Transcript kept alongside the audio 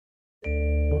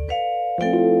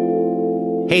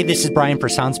Hey, this is Brian for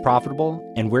Sounds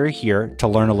Profitable, and we're here to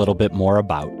learn a little bit more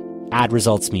about Ad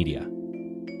Results Media.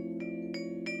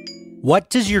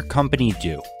 What does your company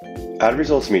do? Ad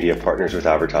Results Media partners with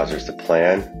advertisers to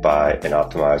plan, buy, and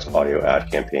optimize audio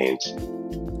ad campaigns.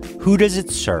 Who does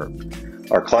it serve?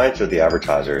 Our clients are the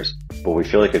advertisers, but we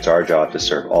feel like it's our job to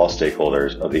serve all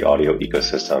stakeholders of the audio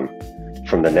ecosystem,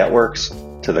 from the networks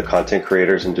to the content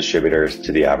creators and distributors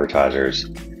to the advertisers.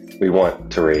 We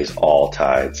want to raise all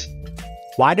tides.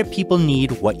 Why do people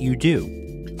need what you do?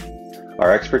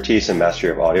 Our expertise and mastery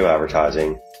of audio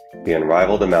advertising, the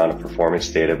unrivaled amount of performance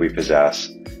data we possess,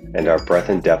 and our breadth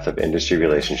and depth of industry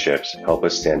relationships help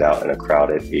us stand out in a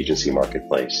crowded agency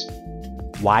marketplace.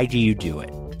 Why do you do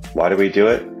it? Why do we do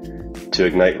it? To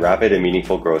ignite rapid and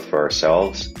meaningful growth for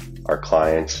ourselves, our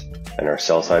clients, and our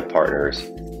sell-side partners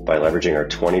by leveraging our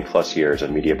 20-plus years of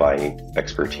media buying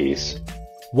expertise.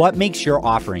 What makes your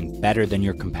offering better than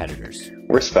your competitors?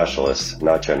 We're specialists,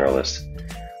 not generalists.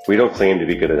 We don't claim to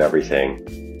be good at everything.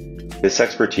 This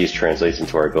expertise translates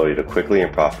into our ability to quickly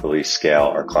and profitably scale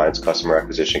our clients' customer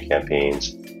acquisition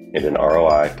campaigns in an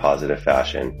ROI positive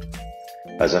fashion.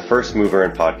 As a first mover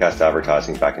in podcast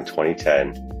advertising back in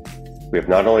 2010, we have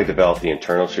not only developed the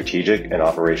internal strategic and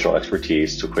operational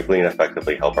expertise to quickly and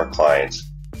effectively help our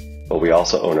clients, but we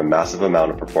also own a massive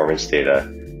amount of performance data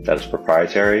that is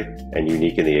proprietary and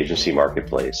unique in the agency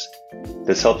marketplace.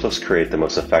 This helps us create the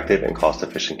most effective and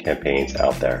cost-efficient campaigns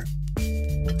out there.